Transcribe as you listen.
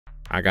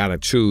I gotta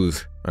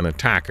choose an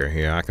attacker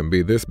here. I can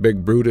be this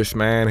big brutish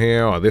man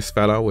here or this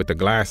fella with the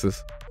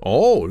glasses.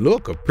 Oh,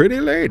 look, a pretty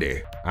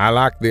lady. I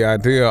like the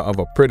idea of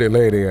a pretty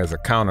lady as a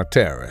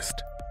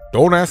counter-terrorist.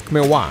 Don't ask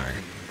me why.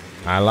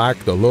 I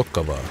like the look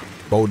of a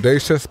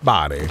bodacious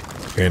body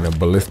in a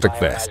ballistic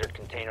vest.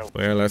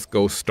 Well, let's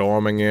go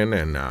storming in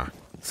and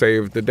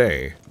save the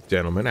day.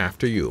 Gentlemen,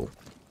 after you.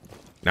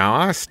 Now,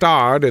 I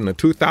starred in the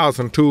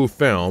 2002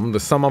 film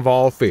The Sum of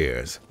All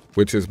Fears,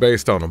 which is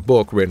based on a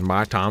book written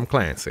by Tom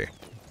Clancy.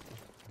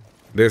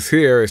 This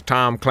here is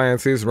Tom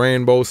Clancy's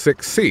Rainbow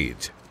Six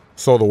Siege.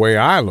 So the way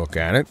I look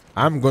at it,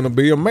 I'm gonna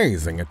be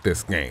amazing at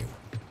this game.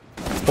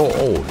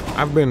 Oh,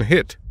 I've been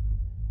hit.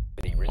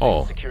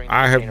 Oh,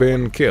 I have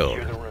been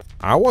killed.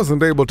 I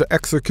wasn't able to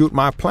execute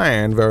my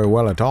plan very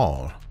well at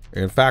all.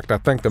 In fact, I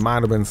think there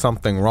might have been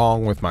something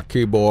wrong with my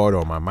keyboard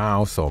or my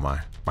mouse or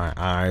my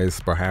eyes,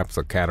 perhaps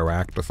a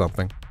cataract or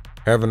something.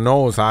 Heaven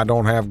knows I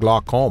don't have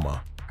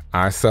glaucoma.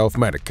 I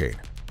self-medicate.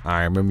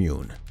 I am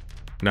immune.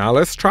 Now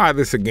let's try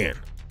this again.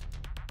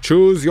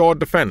 Choose your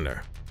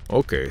defender.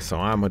 Okay, so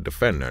I'm a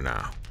defender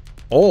now.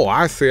 Oh,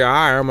 I see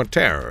I am a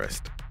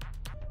terrorist.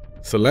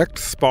 Select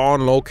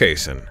spawn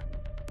location.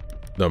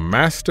 The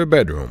master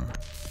bedroom,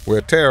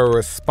 where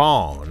terrorists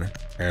spawn,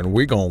 and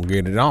we gonna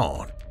get it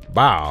on.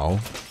 Bow,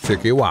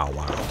 chicky wow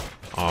wow.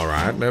 All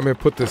right, let me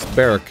put this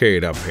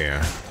barricade up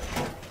here.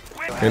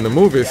 In the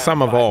movie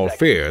Sum of All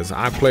Fears,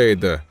 I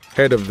played the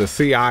head of the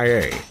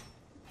CIA.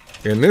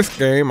 In this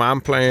game, I'm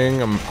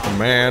playing a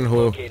man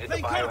who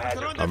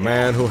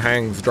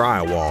hangs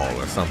drywall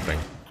or something.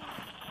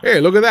 Hey,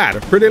 look at that,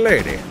 a pretty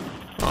lady.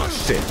 Oh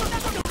shit,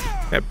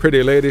 that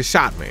pretty lady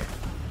shot me.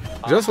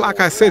 Just like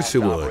I said she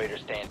would.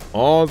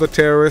 All the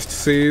terrorist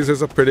sees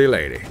is a pretty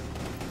lady.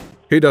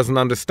 He doesn't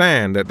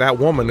understand that that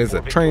woman is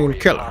a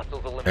trained killer.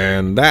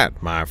 And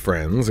that, my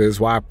friends, is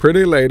why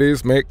pretty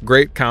ladies make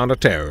great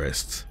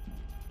counter-terrorists.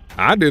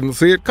 I didn't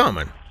see it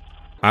coming.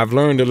 I've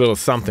learned a little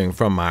something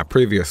from my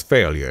previous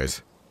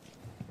failures.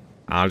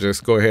 I'll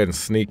just go ahead and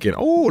sneak in.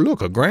 Oh,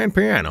 look, a grand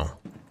piano.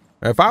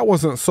 If I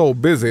wasn't so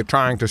busy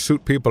trying to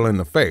shoot people in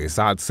the face,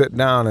 I'd sit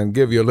down and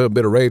give you a little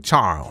bit of Ray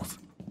Charles.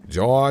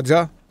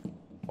 Georgia,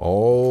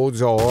 oh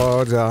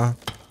Georgia,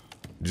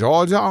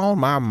 Georgia on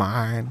my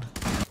mind.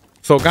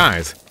 So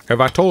guys, have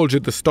I told you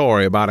the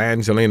story about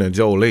Angelina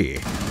Jolie?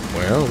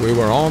 Well, we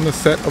were on the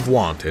set of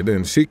Wanted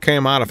and she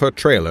came out of her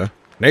trailer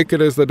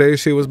naked as the day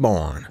she was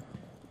born.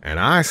 And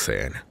I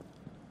said,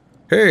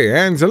 "Hey,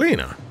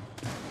 Angelina,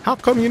 how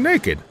come you're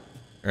naked?"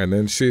 And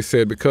then she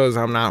said, "Because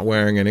I'm not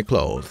wearing any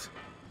clothes."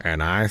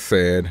 And I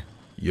said,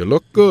 "You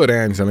look good,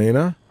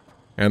 Angelina."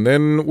 And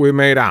then we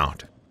made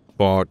out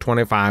for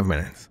 25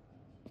 minutes.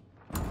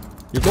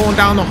 You're going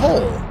down the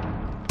hole.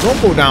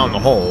 Don't go down the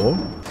hole.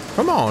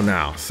 Come on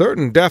now,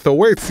 certain death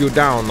awaits you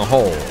down the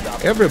hole.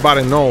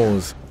 Everybody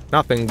knows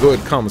nothing good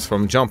comes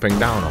from jumping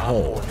down a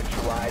hole.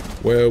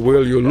 Well,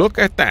 will you look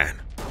at that?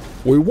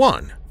 We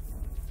won.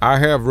 I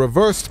have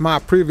reversed my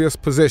previous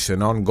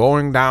position on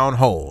going down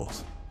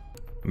holes.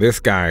 This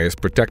guy is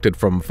protected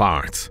from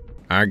farts.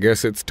 I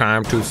guess it's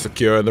time to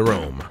secure the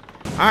room.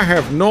 I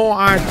have no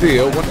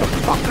idea what the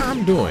fuck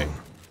I'm doing.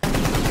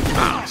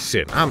 Ah,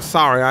 shit, I'm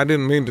sorry, I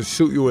didn't mean to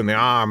shoot you in the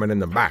arm and in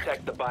the back.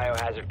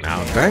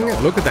 Now, dang it,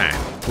 look at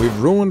that. We've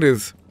ruined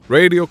his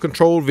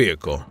radio-controlled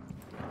vehicle.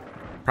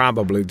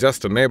 Probably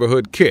just a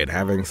neighborhood kid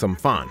having some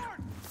fun.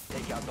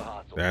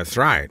 That's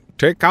right,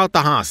 take out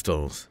the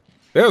hostiles.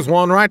 There's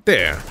one right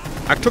there.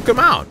 I took him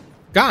out.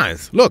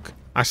 Guys, look,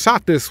 I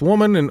shot this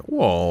woman and,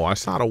 whoa, I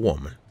shot a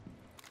woman.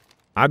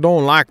 I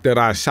don't like that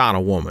I shot a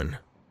woman.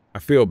 I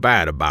feel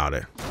bad about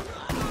it.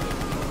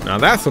 Now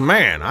that's a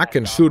man. I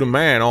can shoot a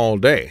man all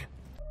day.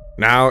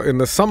 Now, in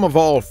The Sum of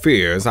All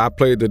Fears, I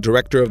played the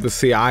director of the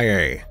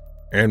CIA.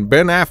 And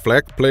Ben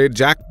Affleck played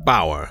Jack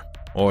Bauer.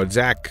 Or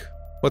Jack,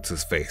 what's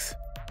his face?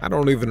 I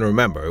don't even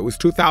remember. It was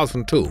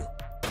 2002.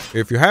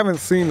 If you haven't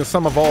seen The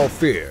Sum of All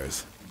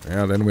Fears,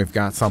 well, then we've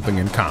got something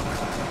in common.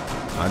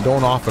 I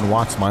don't often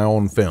watch my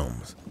own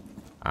films.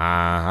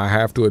 I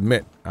have to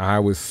admit, I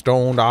was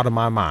stoned out of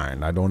my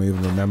mind. I don't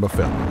even remember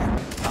filming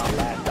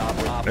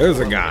it. There's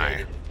a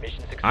guy.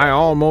 I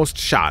almost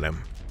shot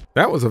him.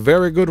 That was a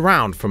very good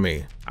round for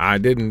me. I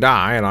didn't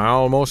die and I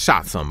almost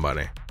shot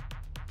somebody.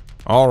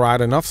 All right,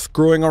 enough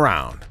screwing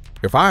around.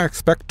 If I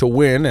expect to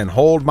win and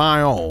hold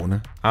my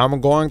own, I'm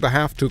going to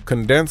have to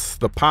condense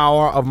the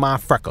power of my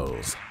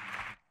freckles.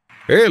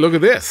 Hey, look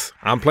at this.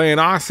 I'm playing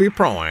RC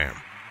Pro-Am.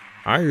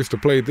 I used to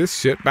play this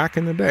shit back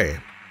in the day.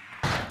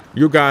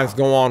 You guys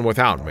go on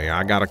without me.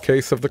 I got a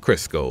case of the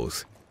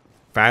Crisco's.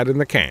 Fat in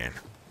the can.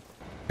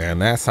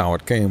 And that's how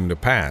it came to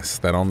pass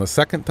that on the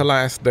second to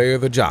last day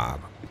of the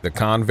job, the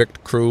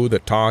convict crew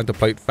that tarred the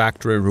plate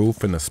factory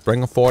roof in the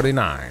spring of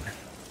 '49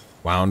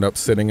 wound up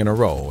sitting in a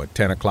row at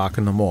 10 o'clock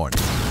in the morning,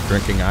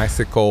 drinking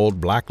icy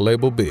cold Black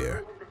Label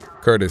beer,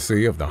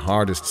 courtesy of the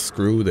hardest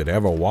screw that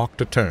ever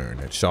walked a turn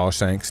at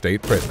Shawshank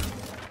State Prison.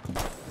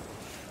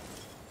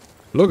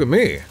 Look at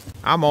me.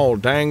 I'm all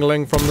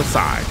dangling from the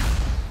side.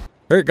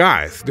 Hey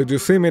guys, did you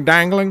see me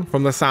dangling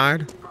from the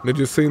side? Did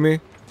you see me?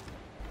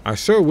 I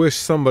sure wish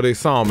somebody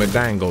saw me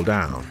dangle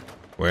down.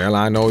 Well,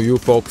 I know you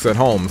folks at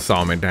home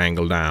saw me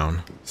dangle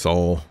down,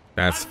 so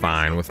that's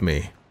fine with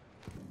me.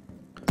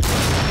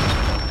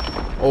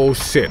 Oh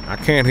shit, I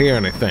can't hear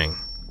anything.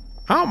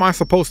 How am I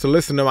supposed to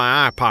listen to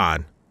my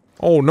iPod?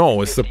 Oh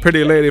no, it's the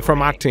pretty lady from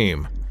my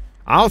team.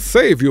 I'll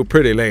save you,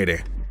 pretty lady.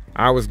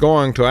 I was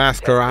going to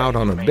ask her out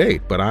on a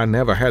date, but I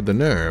never had the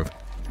nerve.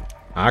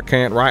 I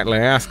can't rightly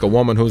ask a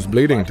woman who's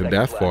bleeding to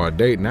death for a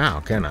date now,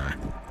 can I?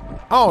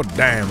 Oh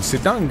damn, she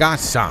done got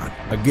shot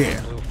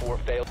again.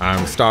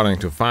 I'm starting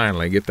to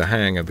finally get the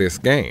hang of this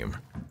game.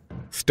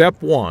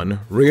 Step 1,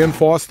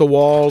 reinforce the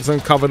walls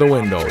and cover the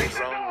windows.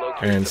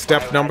 And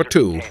step number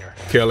 2,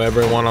 kill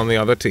everyone on the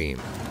other team.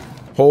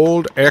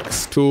 Hold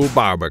X to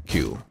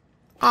barbecue.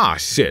 Ah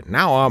shit,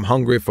 now I'm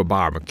hungry for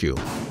barbecue.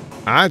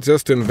 I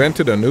just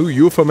invented a new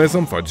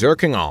euphemism for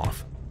jerking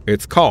off.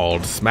 It's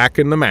called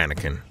smacking the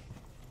mannequin.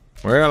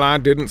 Well, I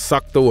didn't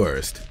suck the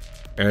worst.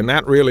 And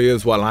that really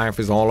is what life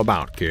is all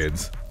about,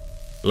 kids.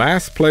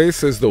 Last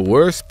place is the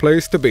worst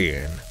place to be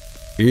in.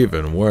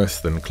 Even worse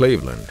than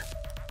Cleveland.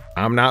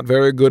 I'm not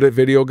very good at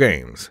video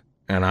games,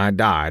 and I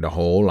died a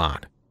whole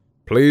lot.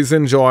 Please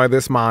enjoy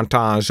this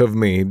montage of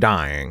me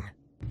dying.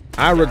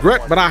 I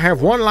regret, but I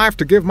have one life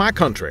to give my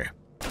country.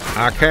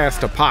 I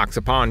cast a pox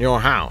upon your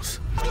house.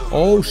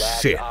 Oh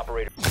shit.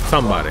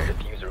 Somebody,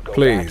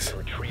 please,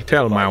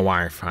 tell my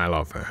wife I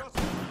love her.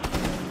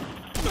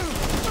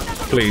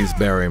 Please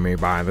bury me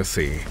by the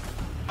sea.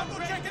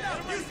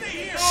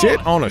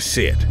 Shit on a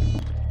shit.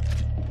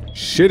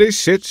 Shitty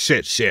shit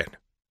shit shit.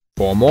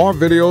 For more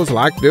videos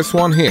like this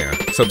one here,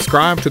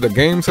 subscribe to the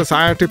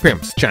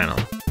GameSocietyPimps channel.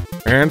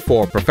 And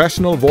for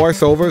professional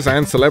voiceovers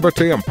and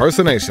celebrity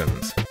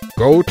impersonations,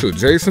 go to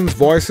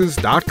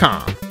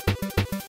jasonsvoices.com.